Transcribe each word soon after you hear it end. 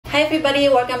Hi everybody,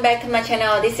 welcome back to my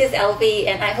channel. This is LV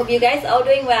and I hope you guys are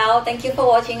doing well. Thank you for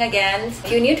watching again.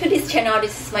 If you're new to this channel,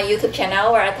 this is my YouTube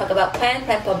channel where I talk about plant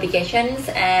publications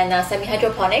and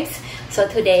semi-hydroponics. So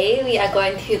today we are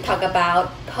going to talk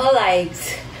about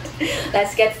perlites.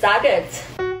 Let's get started.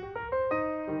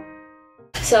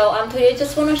 So today I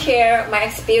just want to share my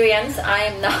experience. I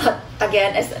am not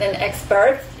again as an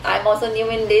expert. I'm also new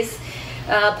in this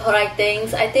perlite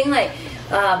things. I think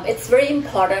it's very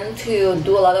important to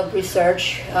do a lot of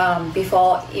research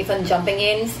before even jumping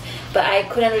in, but I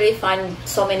couldn't really find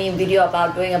so many video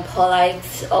about doing a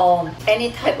perlite or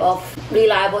any type of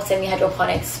reliable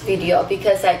semi-hydroponics video,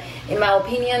 because in my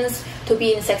opinions, to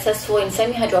be successful in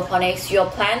semi-hydroponics, your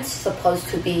plants supposed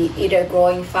to be either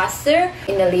growing faster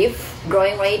in the leaf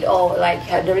growing rate, or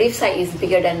the leaf size is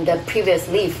bigger than the previous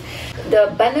leaf.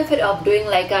 The benefit of doing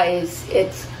is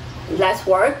it's less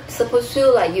work. Supposed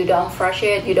to you don't fresh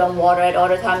it, you don't water it all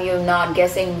the time, you're not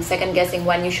second guessing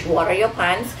when you should water your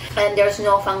plants, and there's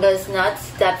no fungus nuts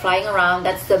that flying around.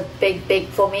 That's the big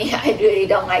for me. I really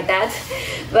don't like that.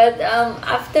 But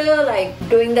after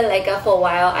doing the leca for a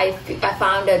while, I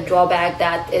found a drawback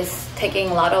that is taking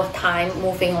a lot of time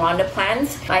moving around the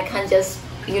plants. I can't just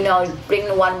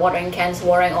bring one watering cans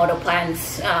watering all the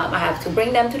plants. I have to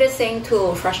bring them to the sink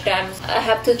to flush them. I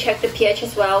have to check the pH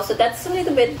as well, so that's a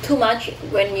little bit too much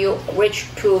when you reach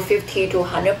to 50 to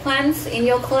 100 plants in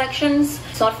your collections.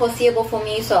 It's not foreseeable for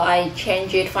me, so I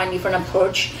change it, find different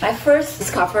approach. I first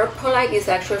discovered perlite is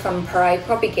actually from perlite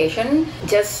propagation.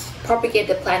 Just propagate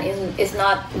the plant is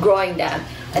not growing them.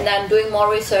 And then doing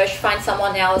more research, find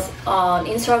someone else on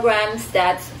Instagram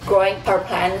that's growing per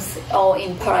plants or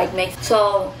in perlite mix.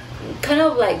 So kind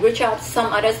of reach out to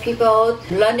some other people,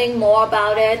 learning more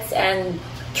about it and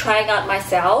trying out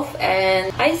myself.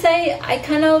 And I say I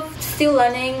kind of still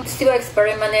learning, still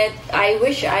experimenting. I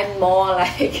wish I'm more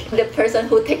like the person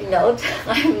who take notes.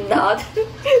 I'm not.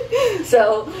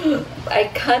 So I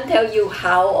can't tell you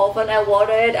how often I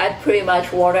water it. I pretty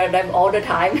much water them all the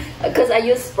time because I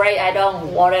use spray. I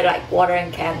don't water like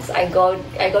watering cans. I go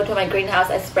to my greenhouse,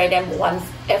 I spray them once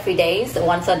every day, so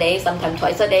once a day, sometimes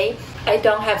twice a day. I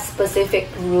don't have specific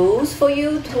rules for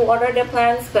you to water the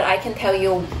plants, but I can tell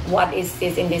you what is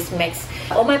this in this mix.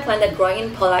 All my plants that growing in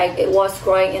perlite, it was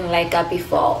growing in leca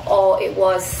before, or it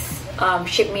was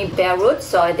shipped me bare roots,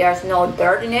 so there's no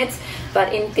dirt in it.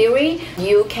 But in theory,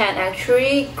 you can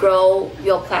actually grow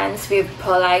your plants with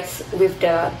perlites with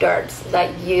the dirt.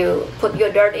 Like you put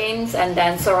your dirt in and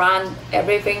then surround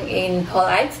everything in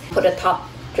perlites. Put a top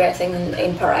dressing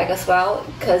in perlite as well,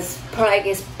 because perlite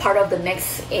is part of the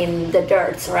mix in the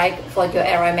dirt, right, for your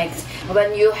area mix.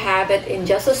 When you have it in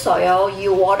just the soil,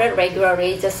 you water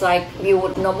regularly just like you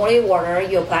would normally water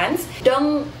your plants.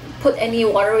 Don't put any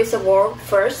water reservoir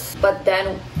first, but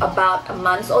then about a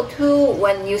month or two,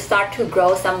 when you start to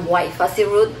grow some white fuzzy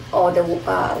root or the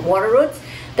water roots,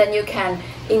 then you can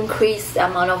increase the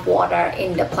amount of water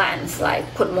in the plants,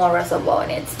 put more reservoir in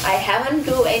it. I haven't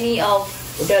do any of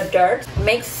the dirt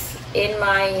mix in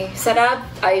my setup.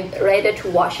 I ready to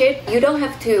wash it. You don't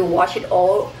have to wash it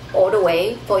all the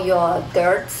way for your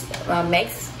dirt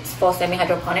mix for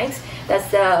semi-hydroponics. That's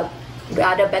the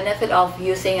other benefit of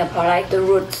using a perlite. The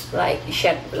roots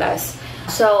shed less.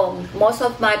 So most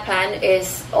of my plant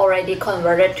is already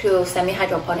converted to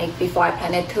semi-hydroponic before I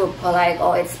planted to perlite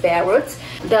or its bare roots.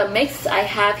 The mix I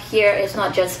have here is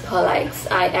not just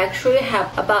perlites. I actually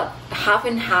have about half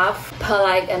and half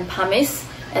perlite and pumice,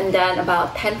 and then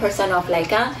about 10% of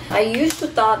leca. I used to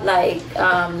thought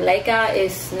leca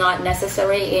is not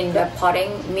necessary in the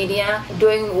potting media.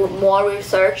 Doing more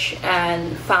research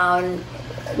and found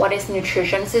what is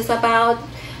nutrition is about,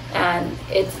 and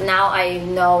it's now I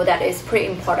know that it's pretty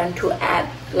important to add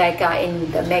leca in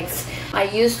the mix. I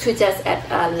used to just add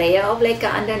a layer of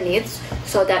leca underneath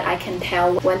so that I can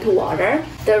tell when to water.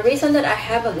 The reason that I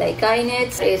have a leca in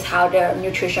it is how the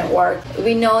nutrition works.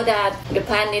 We know that the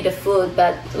plant need the food,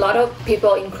 but a lot of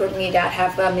people, including me, that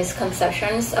have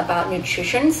misconceptions about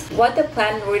nutrition. What the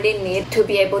plant really need to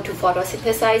be able to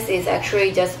photosynthesize is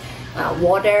actually just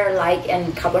water, light,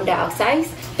 and carbon dioxide.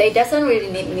 They doesn't really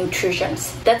need nutrition.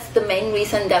 That's the main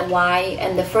reason that why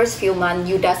in the first few months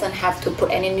you doesn't have to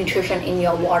put any nutrition in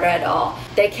your water at all.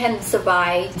 They can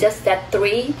survive just that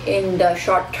 3 in the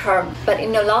short term, but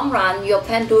in the long run your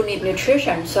plant do need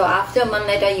nutrition. So after a month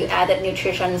later you added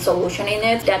nutrition solution in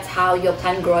it. That's how your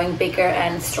plant growing bigger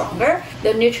and stronger.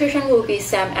 The nutrition will be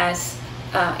same as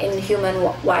in human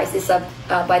wise is a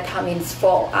vitamins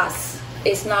for us.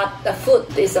 It's not a food,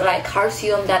 it's like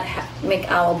calcium that make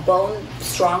our bone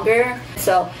stronger.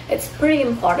 So it's pretty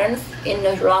important in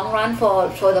the long run for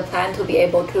the plant to be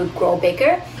able to grow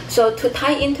bigger. So to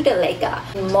tie into the leca,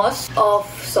 most of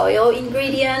soil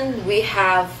ingredient we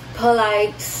have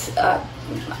perlite,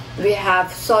 we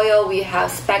have soil, we have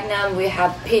sphagnum, we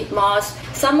have peat moss.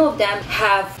 Some of them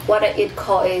have what it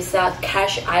called is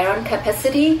cash iron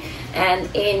capacity,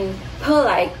 and in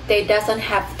perlite they doesn't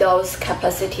have those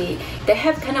capacity. They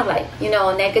have kind of like, you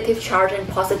know, negative charge and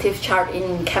positive charge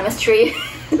in chemistry.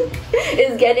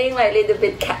 It's getting like a little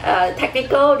bit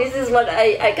technical. This is what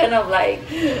I kind of like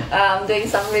doing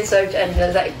some research and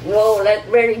just like, whoa, let's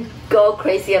really go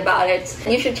crazy about it.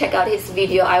 You should check out his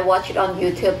video. I watch it on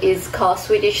YouTube. It's called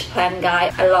Swedish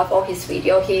Plantguys. I love all his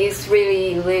video. He is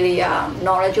really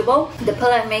knowledgeable. The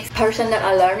perlite mix person that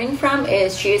I'm learning from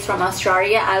is, she is from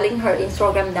Australia. I link her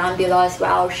Instagram down below as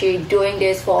well. She's doing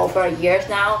this for over years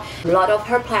now. A lot of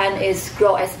her plant is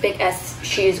grow as big as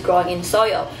she is growing in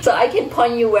soil. So I can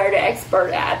point you where the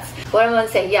expert at. What I'm gonna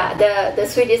say, yeah, the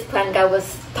Swedish plant guy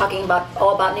was talking about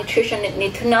all about nutrition you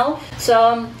need to know.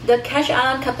 So the cash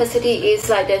ion capacity is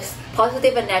like this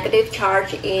positive and negative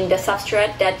charge in the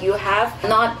substrate that you have.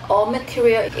 Not all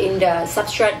material in the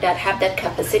substrate that have that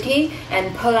capacity,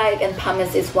 and perlite and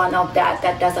pumice is one of that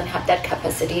doesn't have that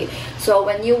capacity. So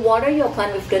when you water your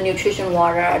plant with the nutrition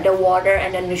water, the water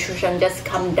and the nutrition just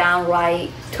come down right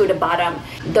to the bottom.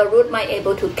 The root might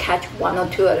able to catch one or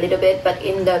two a little bit, but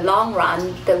in the long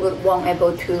run the root won't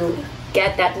able to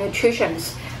get that nutrition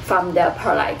from the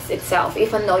perlite itself,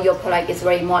 even though your perlite is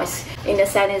very moist. In the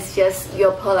sense, it's just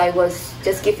your perlite was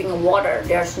just giving water.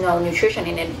 There's no nutrition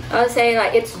in it. I would say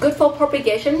like it's good for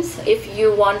propagations. If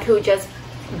you want to just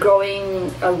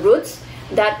growing roots,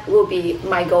 that will be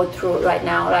my go-to right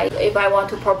now. Like if I want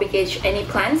to propagate any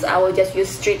plants, I will just use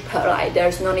straight perlite.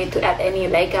 There's no need to add any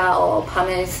leca or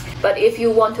pumice. But if you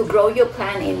want to grow your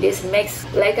plant in this mix,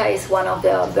 leca is one of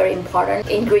the very important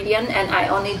ingredient, and I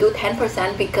only do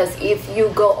 10% because if you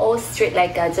go all straight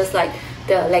leca, just like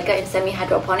the leca in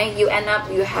semi-hydroponic, you end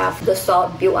up you have the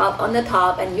salt build up on the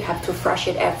top and you have to flush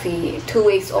it every 2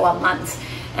 weeks or a month.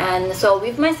 And so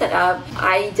with my setup,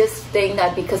 I just think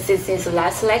that because this is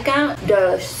less leca,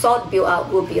 the salt build up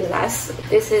will be less.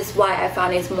 This is why I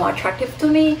found it's more attractive to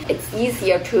me. It's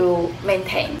easier to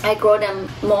maintain. I grow them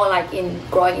more like in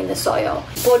growing in the soil.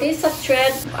 For this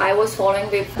substrate, I was following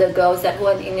with the girls that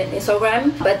were in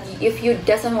Instagram. But if you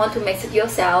doesn't want to mix it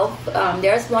yourself,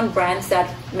 there's one brand that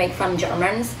make from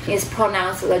Germans. It's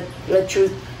pronounced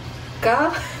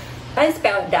Lejuka. I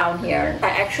spell it down here.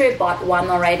 I actually bought one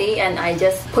already, and I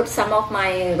just put some of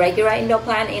my regular indoor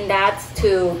plant in that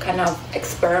to kind of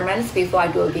experiment before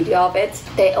I do a video of it.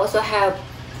 They also have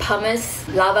pumice,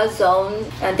 lava zone,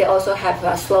 and they also have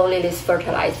a slow release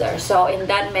fertilizer. So in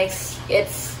that mix,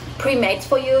 it's pre-made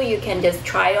for you. You can just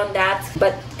try on that.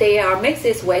 But their mix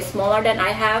is way smaller than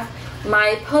I have.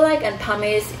 My perlite and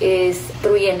pumice is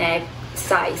 3 and 8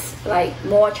 size, like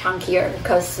more chunkier,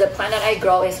 because the plant that I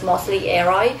grow is mostly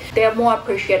aeroid. They're more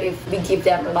appreciative if we give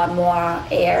them a lot more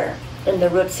air in the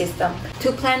root system.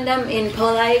 To plant them in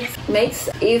perlite mix,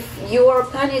 if your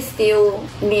plant is still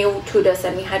new to the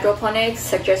semi-hydroponics,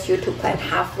 suggest you to plant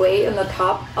halfway on the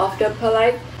top of the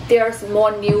perlite. There's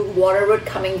more new water root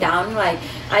coming down. Like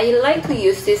I like to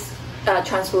use this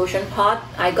translucent pot.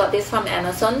 I got this from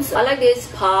Amazon. I like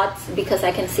this pot because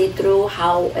I can see through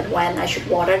how and when I should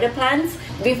water the plants.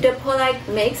 With the perlite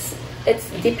mix, it's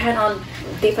depend on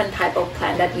different type of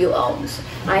plant that you own.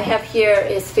 I have here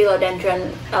is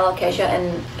philodendron, alocasia,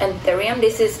 and anthurium.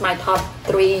 This is my top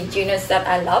 3 genus that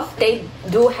I love. They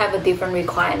do have a different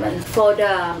requirement. For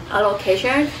the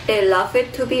alocasia, they love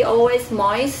it to be always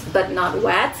moist but not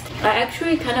wet. I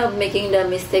actually kind of making the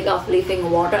mistake of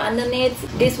leaving water underneath.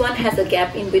 This one has a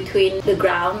gap in between the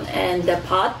ground and the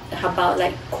pot, about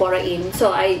like 1/4 inch.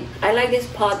 So I like this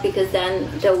pot because then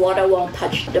the water won't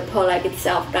touch the perlite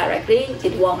itself directly.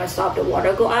 It won't absorb the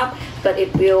water go up, but it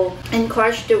will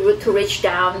encourage the root to reach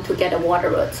down to get the water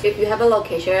roots. If you have a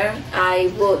alocasia,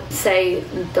 I would say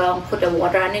don't put the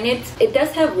water underneath. It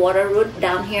does have water root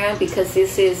down here because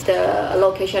this is the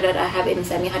alocasia that I have in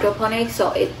semi-hydroponics,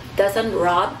 so it doesn't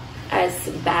rot as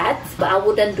bad. But I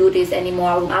wouldn't do this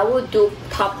anymore. I would do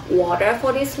top water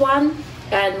for this one,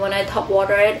 and when I top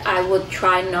water it, I would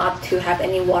try not to have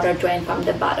any water drain from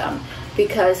the bottom,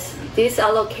 because this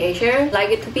alocasia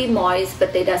like it to be moist,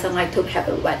 but they doesn't like to have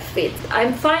a wet feet.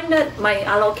 I find that my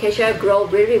alocasia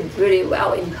grow really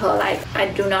well in perlite.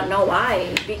 I do not know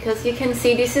why, because you can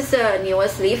see this is the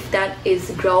newest leaf that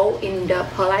is grow in the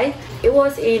perlite. It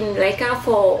was in leca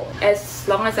for as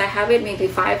long as I have it, maybe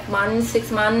 5 months,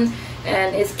 6 months,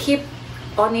 and it's keep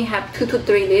only have 2 to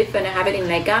 3 leaves when I have it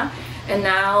in leca. And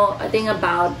now I think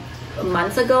about a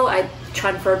month ago I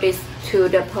transferred this to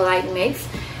the perlite mix,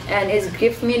 and it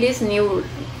gives me this new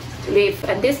leaf.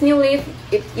 And this new leaf,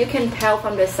 you can tell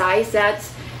from the size that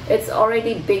it's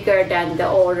already bigger than the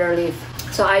older leaf.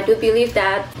 So I do believe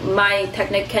that my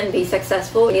technique can be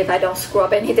successful if I don't screw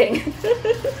up anything.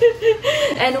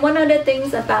 And one of the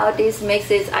things about this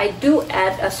mix is I do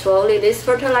add a soil release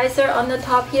fertilizer on the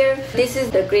top here. This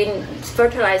is the green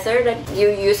fertilizer that you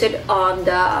use it on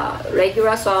the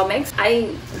regular soil mix.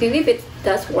 I believe it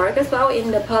does work as well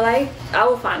in the perlite. I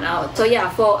will find out. So yeah,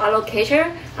 for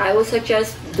allocation, I would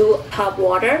suggest do top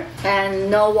water and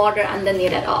no water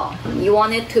underneath at all. You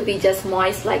want it to be just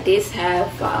moist like this, have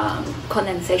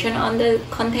condensation on the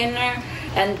container,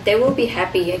 and they will be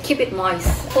happy. Keep it moist.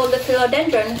 For the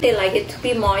philodendron, they like it to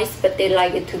be moist, but they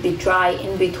like it to be dry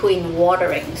in between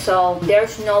watering. So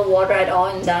there's no water at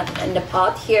all in the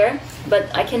pot here,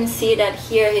 but I can see that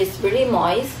here is really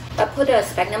moist. I put a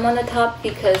sphagnum on the top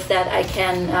because that I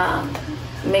can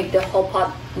make the whole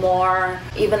pot more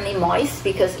evenly moist,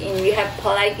 because you have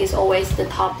perlite is always the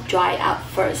top dry up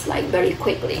first, like very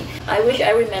quickly. I wish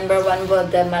I remember when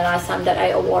was my last time that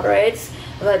I water it,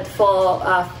 but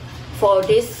for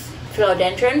this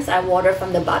philodendrons I water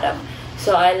from the bottom.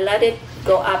 So I let it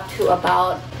go up to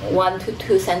about 1 to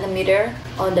 2 centimeter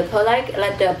on the perlite,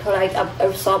 let the perlite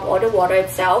absorb all the water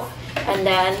itself, and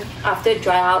then after it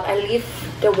dry out I leave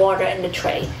the water in the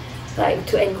tray, like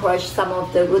to encourage some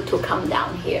of the root to come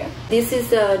down here. This is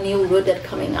the new root that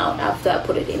coming out after I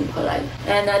put it in perlite.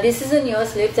 And this is the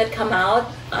newest leaf that come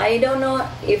out. I don't know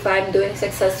if I'm doing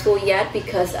successful yet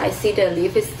because I see the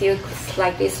leaf is still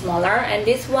slightly smaller. And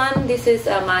this one, this is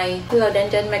my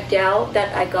philodendron McDowell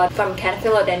that I got from Can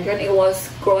Philodendron. It was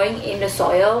growing in the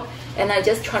soil, and I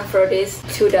just transfer this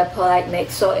to the perlite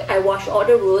mix. So I wash all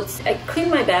the roots. I clean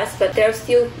my best, but they're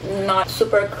still not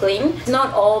super clean.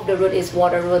 Not all of the root is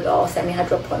water root or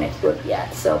semi-hydroponic root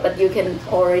yet. So, but you can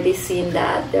already see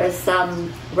that there's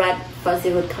some red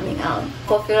fuzzy root coming out.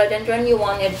 For philodendron, you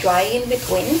want it dry in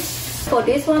between. For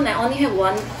this one, I only have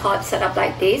one pot set up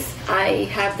like this. I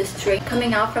have the string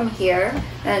coming out from here,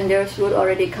 and there's root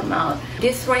already come out.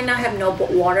 This right now have no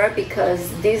water because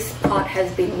this pot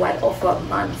has been wet over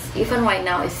months. Even right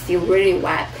now, it's still really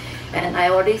wet, and I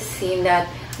already seen that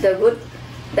the root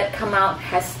that come out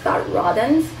has started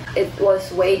rotten. It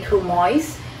was way too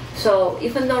moist. So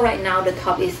even though right now the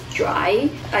top is dry,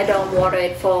 I don't water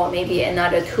it for maybe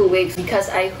another 2 weeks because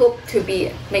I hope to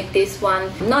make this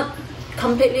one not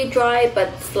completely dry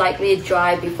but slightly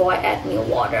dry before I add new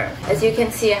water. As you can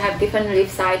see, I have different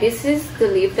leaf size. This is the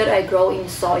leaf that I grow in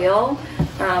soil.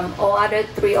 All other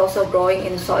 3 also growing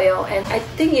in soil, and I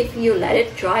think if you let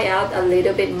it dry out a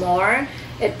little bit more,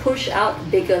 it push out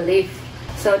bigger leaf.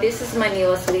 So this is my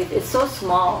newest leaf. It's so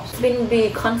small. It's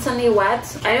been constantly wet.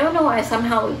 I don't know why.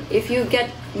 Somehow if you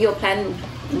get your plant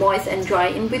moist and dry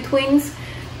in betweens,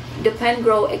 the plant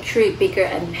grow actually bigger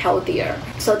and healthier.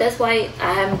 So that's why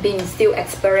I have been still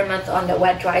experiment on the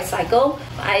wet dry cycle.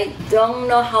 I don't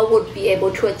know how would be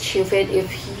able to achieve it if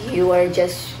you were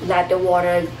just let the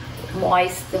water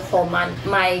moist the whole month.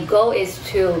 My goal is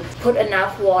to put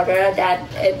enough water that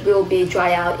it will be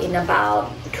dry out in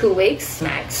about 2 weeks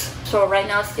max. So right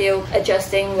now still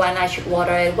adjusting when I should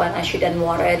water it, when I shouldn't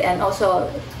water it, and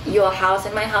also your house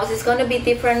and my house is going to be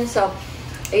different, so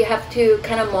you have to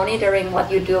kind of monitoring what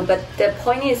you do. But the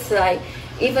point is, like,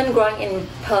 even growing in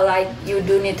perlite, you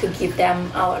do need to give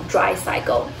them a dry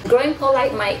cycle. Growing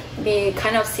perlite might be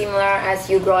kind of similar as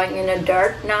you growing in the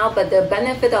dirt now, but the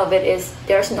benefit of it is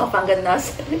there's no fungus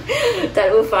that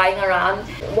will flying around.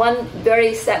 One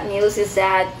very sad news is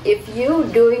that if you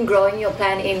growing your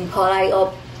plant in perlite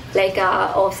or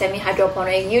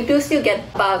semi-hydroponic, you do still get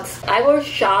bugs. I was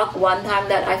shocked one time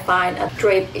that I find a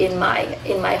trip in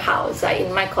my house, like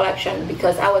in my collection,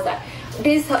 because I was like,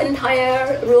 this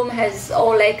entire room has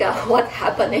all what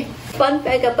happening. Fun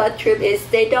fact about trip is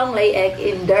they don't lay egg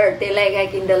in dirt, they lay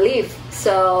egg in the leaf.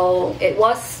 So it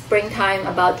was springtime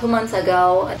about 2 months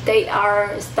ago. They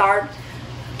start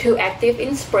to active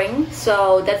in spring,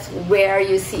 so that's where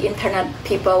you see internet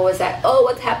people was like, oh,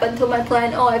 what happened to my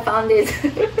plant? Oh, I found it.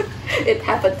 It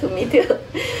happened to me too.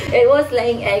 It was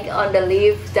laying egg on the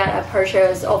leaf that I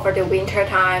purchased over the winter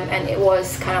time, and it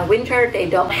was kind of winter, they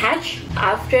don't hatch.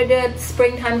 After the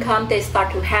springtime comes, they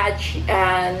start to hatch,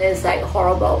 and it's like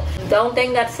horrible. Don't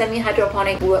think that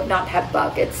semi-hydroponic will not have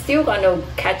bug. It's still going to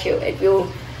catch you if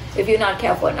you're not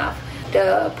careful enough.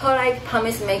 The perlite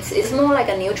pumice mix is more like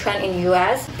a new trend in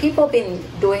US. People been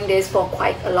doing this for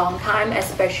quite a long time,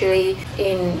 especially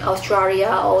in Australia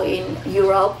or in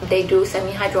Europe. They do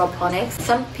semi-hydroponics.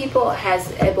 Some people has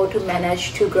able to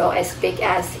manage to grow as big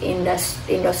as in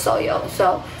the soil.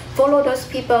 So follow those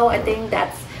people. I think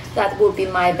that would be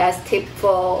my best tip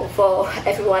for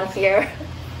everyone here.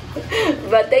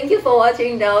 But thank you for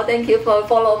watching though. Thank you for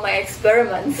following my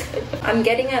experiments. I'm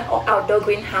getting an outdoor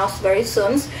greenhouse very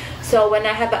soon. So when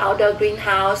I have an outdoor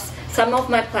greenhouse, some of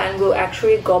my plant will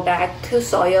actually go back to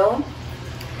soil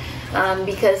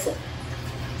because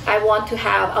I want to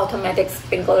have automatic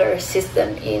sprinkler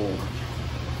system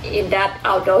in that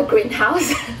outdoor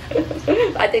greenhouse.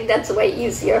 I think that's way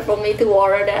easier for me to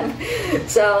water them.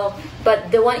 So,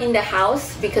 but the one in the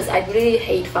house, because I really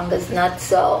hate fungus gnats,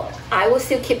 so I will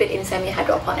still keep it in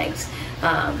semi-hydroponics.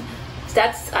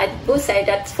 I would say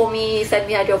that for me,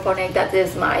 semi-hydroponic, that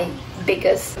is my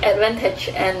biggest advantage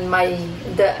and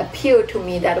the appeal to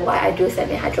me, that why I do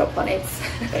semi-hydroponics.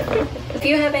 If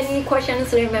you have any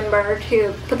questions, remember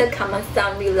to put the comments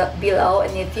down below,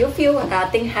 and if you feel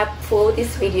think helpful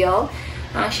this video,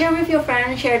 share with your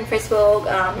friends, share on Facebook,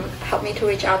 help me to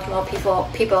reach out to more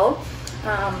people.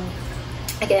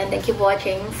 Again, thank you for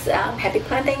watching. Happy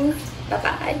planting. Bye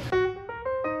bye.